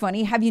what's so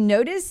funny? Have you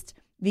noticed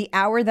the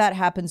hour that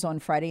happens on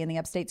Friday in the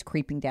upstate's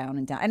creeping down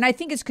and down? And I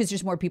think it's because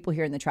there's more people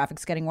here and the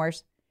traffic's getting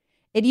worse.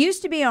 It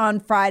used to be on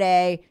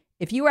Friday,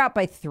 if you were out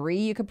by 3,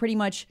 you could pretty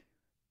much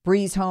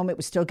breeze home. It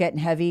was still getting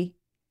heavy.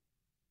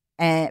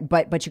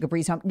 But you could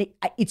breeze home.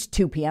 It's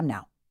 2 p.m.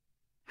 now.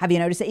 Have you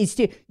noticed it? It's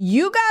 2.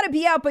 You got to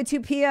be out by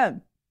 2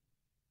 p.m.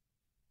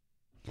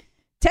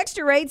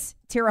 Texter writes,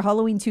 Tara,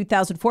 Halloween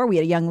 2004, we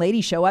had a young lady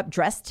show up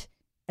dressed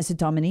as a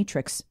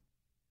dominatrix.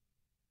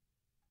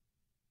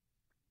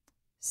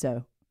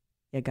 So,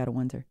 yeah, got to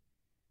wonder.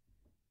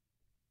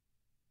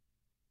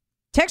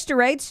 Texter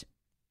writes,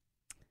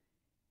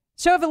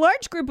 so if a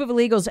large group of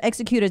illegals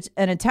executed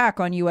an attack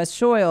on U.S.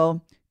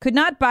 soil, could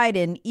not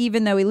Biden,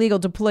 even though illegal,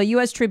 deploy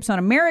U.S. troops on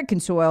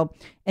American soil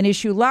and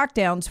issue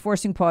lockdowns,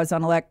 forcing pause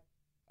on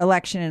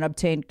election and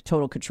obtain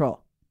total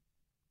control?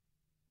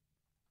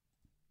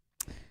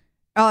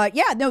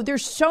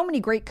 There's so many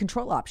great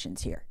control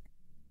options here.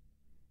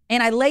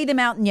 And I lay them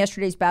out in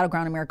yesterday's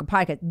Battleground America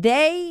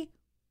podcast.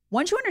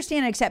 Once you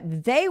understand and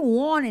accept, they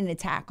want an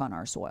attack on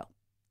our soil.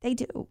 They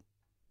do.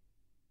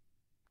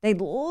 They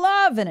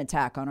love an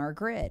attack on our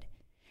grid.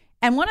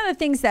 And one of the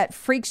things that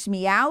freaks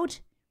me out,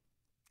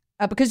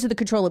 because of the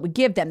control it would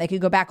give them, they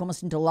could go back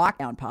almost into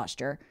lockdown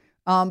posture.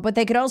 But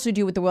they could also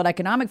do what the World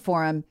Economic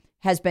Forum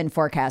has been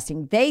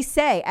forecasting. They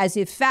say, as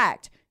if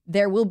fact,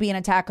 there will be an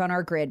attack on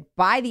our grid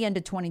by the end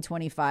of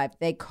 2025.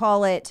 They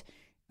call it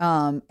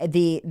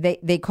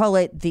they call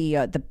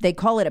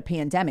it a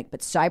pandemic,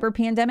 but cyber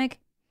pandemic.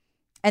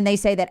 And they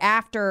say that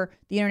after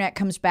the internet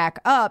comes back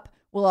up,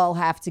 we'll all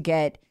have to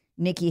get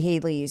Nikki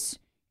Haley's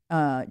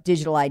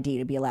digital ID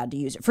to be allowed to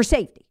use it for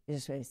safety.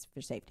 It's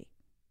for safety.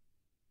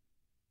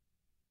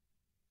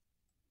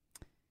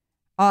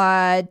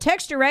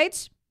 Texter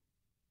writes,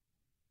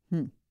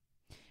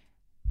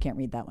 can't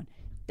read that one.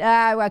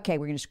 Okay,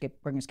 we're gonna skip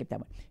that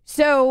one.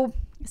 So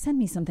send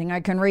me something I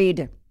can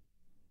read.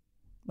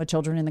 What,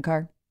 children in the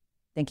car?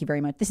 Thank you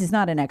very much. This is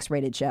not an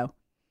X-rated show.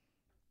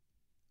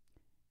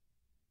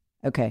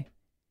 Okay.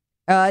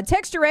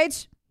 Texture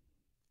rates.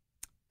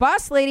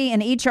 Boss lady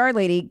and HR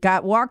lady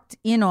got walked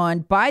in on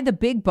by the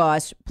big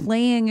boss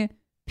playing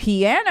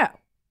piano.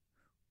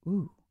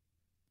 Ooh.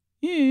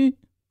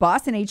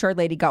 Boss and HR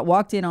lady got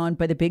walked in on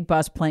by the big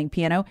boss playing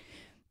piano.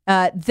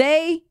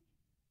 They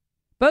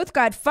both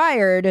got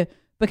fired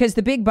because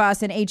the big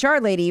boss and HR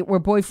lady were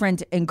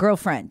boyfriend and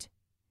girlfriend.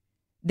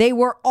 They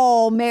were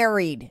all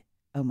married.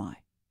 Oh, my.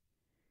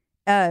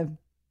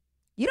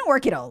 You don't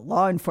work at a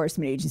law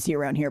enforcement agency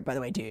around here, by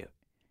the way, do you?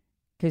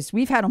 Because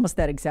we've had almost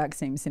that exact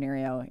same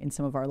scenario in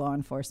some of our law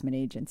enforcement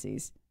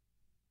agencies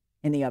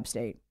in the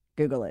upstate.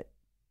 Google it.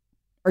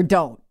 Or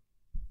don't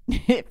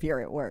if you're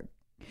at work.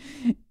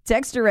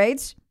 Texture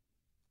rates.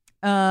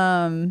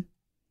 Good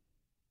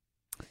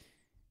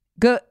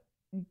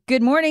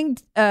morning.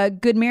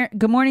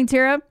 Good morning,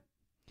 Tara.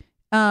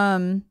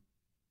 Good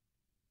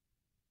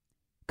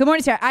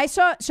morning, Tara. I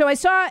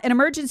saw an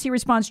emergency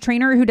response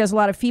trainer who does a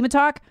lot of FEMA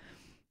talk.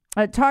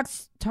 I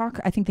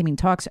think they mean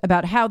talks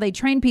about how they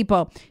train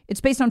people.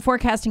 It's based on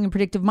forecasting and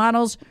predictive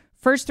models.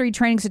 First 3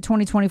 trainings of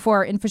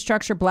 2024 are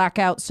infrastructure,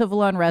 blackout,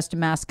 civil unrest,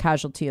 and mass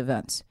casualty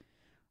events.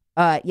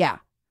 Yeah.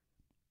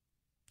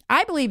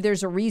 I believe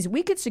there's a reason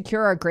we could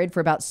secure our grid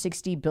for about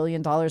 $60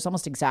 billion,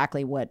 almost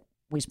exactly what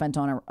we spent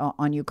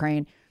on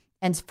Ukraine.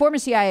 And former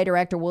CIA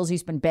Director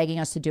Woolsey's been begging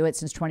us to do it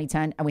since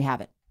 2010, and we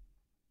haven't.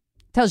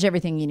 Tells you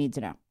everything you need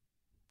to know.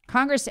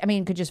 Congress,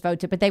 could just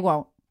vote it, but they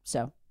won't.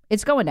 So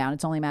it's going down.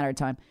 It's only a matter of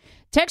time.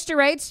 Texture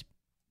rates.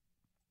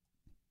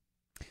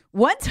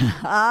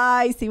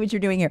 I see what you're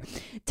doing here.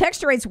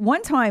 Texture rates.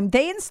 One time,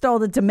 they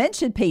installed a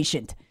dementia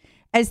patient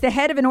as the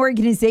head of an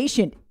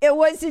organization. It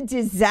was a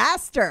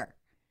disaster.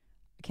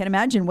 I can't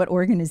imagine what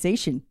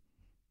organization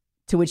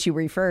to which you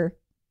refer.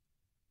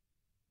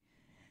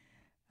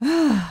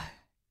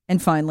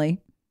 And finally,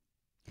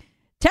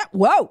 2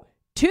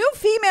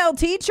 female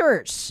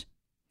teachers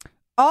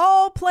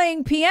all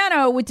playing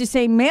piano with the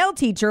same male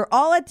teacher,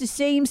 all at the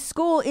same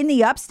school in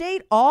the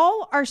upstate,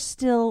 all are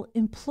still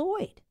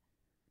employed.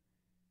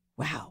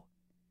 Wow.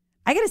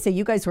 I got to say,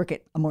 you guys work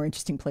at a more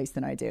interesting place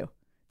than I do.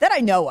 That I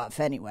know of,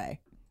 anyway.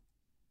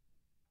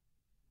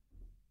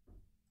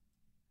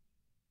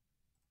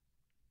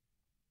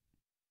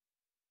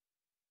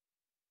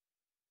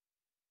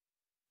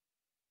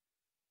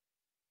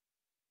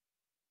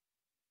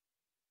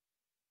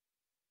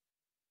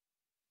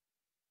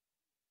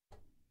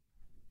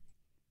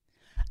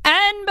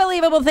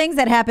 Unbelievable things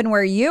that happen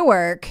where you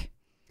work.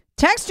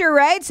 Texture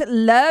writes,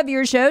 love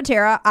your show,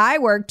 Tara. I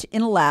worked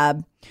in a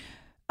lab.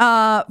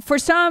 For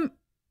some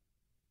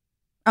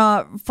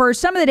of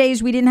the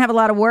days we didn't have a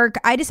lot of work,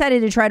 I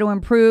decided to try to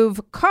improve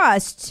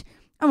costs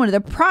on one of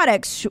the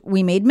products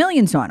we made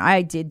millions on.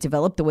 I did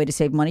develop the way to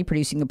save money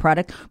producing the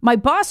product. My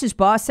boss's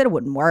boss said it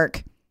wouldn't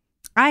work.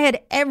 I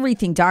had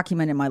everything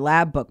documented in my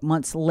lab book.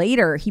 Months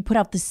later, he put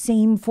out the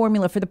same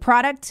formula for the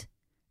product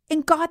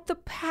and got the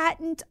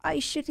patent I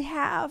should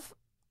have.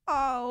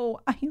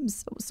 Oh, I am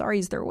so sorry.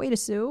 Is there a way to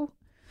sue?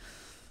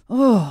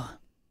 Oh,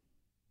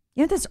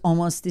 that's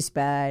almost as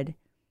bad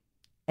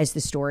as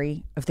the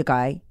story of the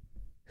guy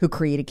who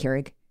created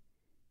Keurig.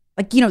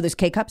 Like, those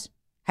K-Cups.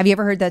 Have you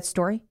ever heard that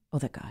story? Oh,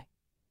 that guy.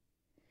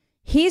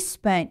 He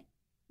spent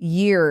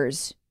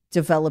years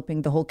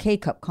developing the whole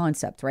K-Cup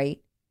concept,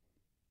 right?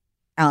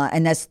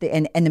 And that's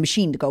the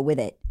machine to go with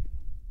it.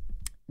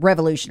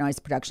 Revolutionized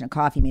the production of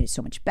coffee, made it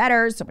so much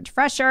better, so much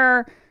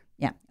fresher.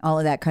 Yeah, all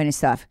of that kind of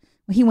stuff.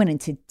 Well, he went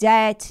into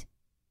debt.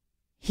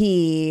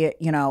 He,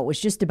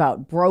 was just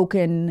about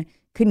broken,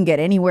 couldn't get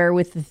anywhere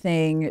with the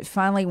thing. It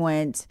finally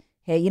went,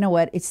 hey, you know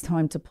what? It's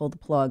time to pull the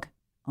plug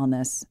on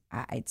this.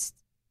 I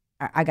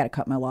got to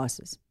cut my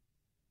losses.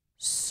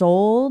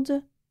 Sold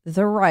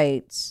the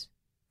rights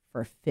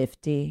for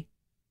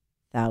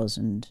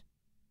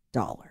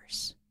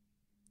 $50,000.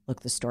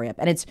 Look the story up.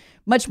 And it's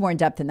much more in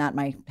depth than that.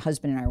 My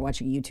husband and I were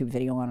watching a YouTube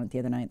video on it the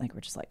other night. Like,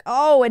 we're just like,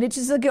 oh, and it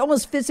just like it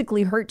almost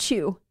physically hurts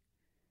you.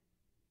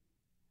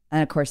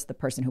 And of course, the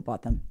person who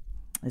bought them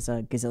is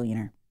a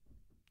gazillionaire.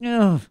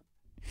 Ugh.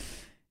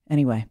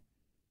 Anyway,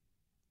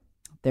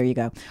 there you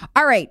go.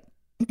 All right.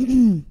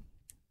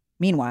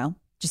 Meanwhile,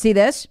 did you see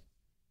this?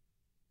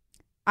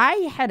 I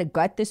had a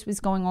gut this was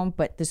going on,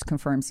 but this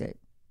confirms it.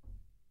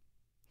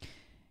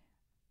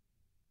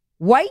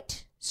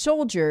 White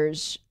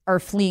soldiers are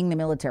fleeing the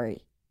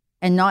military,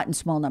 and not in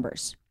small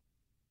numbers.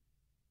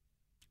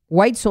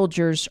 White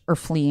soldiers are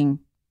fleeing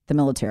the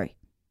military.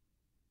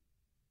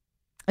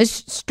 It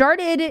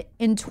started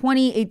in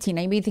 2018.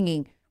 Now you may be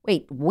thinking,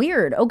 wait,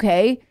 weird.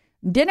 Okay.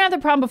 Didn't have the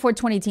problem before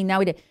 2018. Now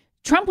we did.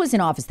 Trump was in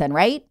office then,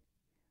 right?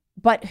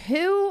 But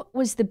who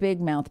was the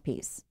big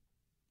mouthpiece?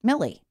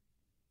 Milley.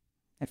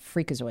 That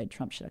freakazoid.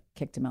 Trump should have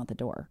kicked him out the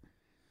door.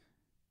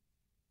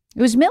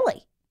 It was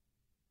Milley.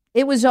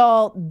 It was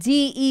all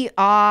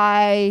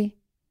DEI.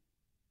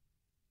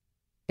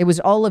 It was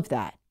all of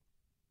that.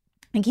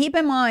 And keep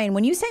in mind,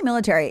 when you say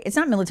military, it's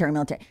not military.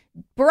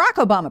 Barack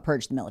Obama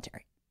purged the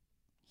military.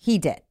 He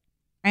did.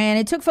 And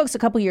it took folks a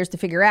couple years to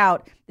figure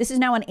out this is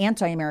now an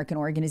anti-American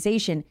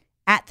organization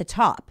at the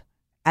top,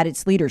 at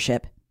its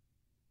leadership.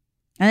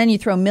 And then you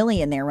throw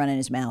Millie in there running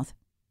his mouth.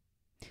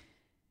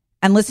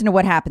 And listen to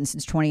what happened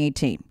since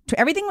 2018.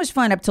 Everything was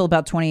fine up till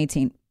about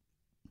 2018.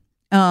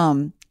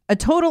 A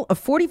total of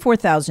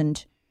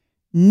 44,000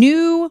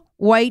 new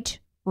white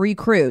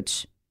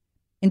recruits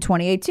in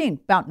 2018,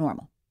 about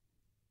normal.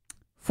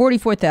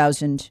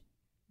 44,000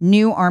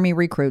 new Army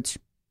recruits,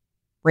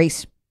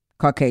 race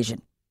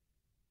Caucasian.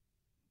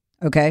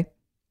 Okay?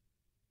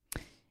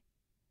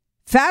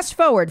 Fast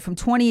forward from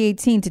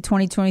 2018 to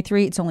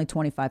 2023, it's only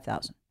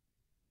 25,000.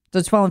 So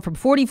it's fallen from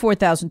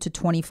 44,000 to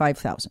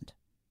 25,000.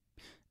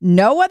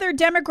 No other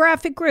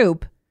demographic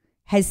group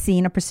has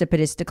seen a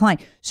precipitous decline.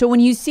 So when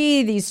you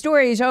see these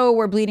stories, oh,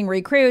 we're bleeding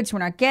recruits, we're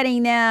not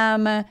getting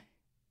them,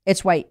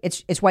 it's white.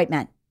 It's white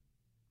men.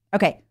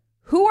 Okay,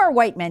 who are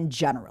white men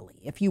generally,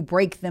 if you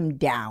break them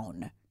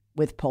down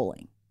with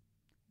polling?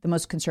 The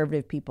most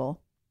conservative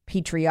people,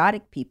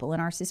 patriotic people in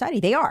our society.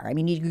 They are. I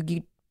mean,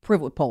 you prove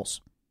it with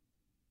polls.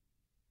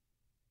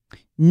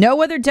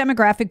 No other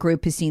demographic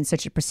group has seen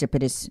such a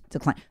precipitous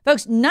decline.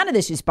 Folks, none of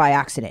this is by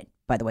accident,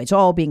 by the way. It's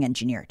all being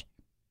engineered.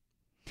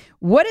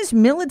 What is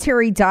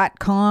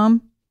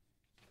military.com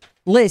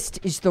list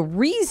is the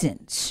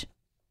reasons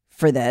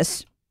for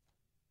this.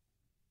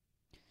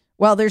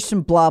 Well, there's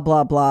some blah,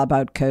 blah, blah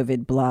about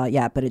COVID, blah.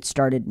 Yeah, but it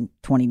started in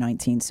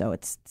 2019, so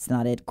it's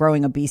not it.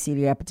 Growing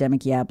obesity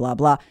epidemic, yeah, blah,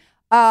 blah.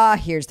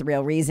 Here's the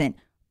real reason.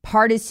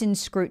 Partisan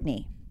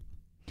scrutiny.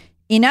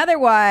 In other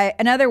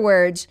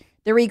words,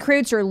 the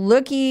recruits are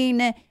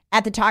looking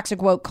at the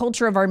toxic woke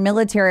culture of our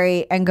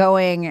military and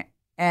going,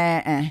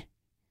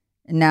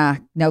 nah,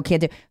 no,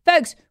 can't do.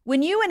 Folks,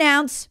 when you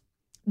announce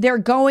they're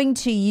going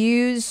to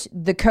use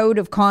the code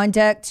of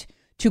conduct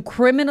to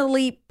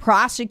criminally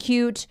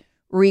prosecute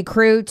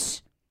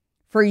recruits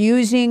for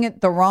using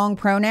the wrong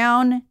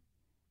pronoun,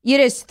 you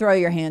just throw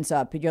your hands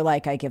up and you're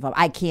like, I give up.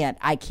 I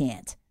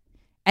can't.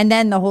 And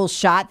then the whole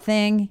shot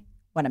thing,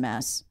 what a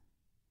mess.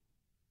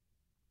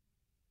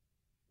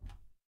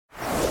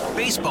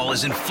 Baseball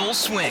is in full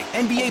swing.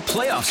 NBA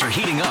playoffs are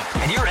heating up,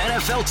 and your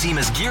NFL team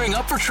is gearing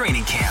up for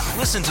training camp.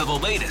 Listen to the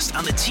latest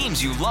on the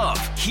teams you love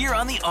here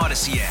on the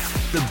Odyssey app.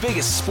 The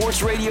biggest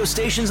sports radio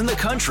stations in the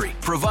country,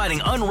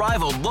 providing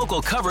unrivaled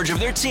local coverage of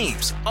their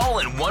teams, all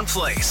in one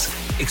place.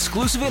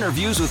 Exclusive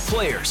interviews with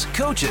players,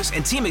 coaches,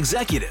 and team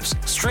executives,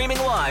 streaming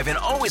live and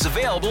always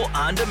available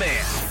on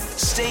demand.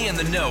 Stay in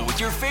the know with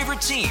your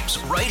favorite teams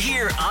right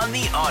here on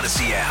the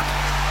Odyssey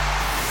app.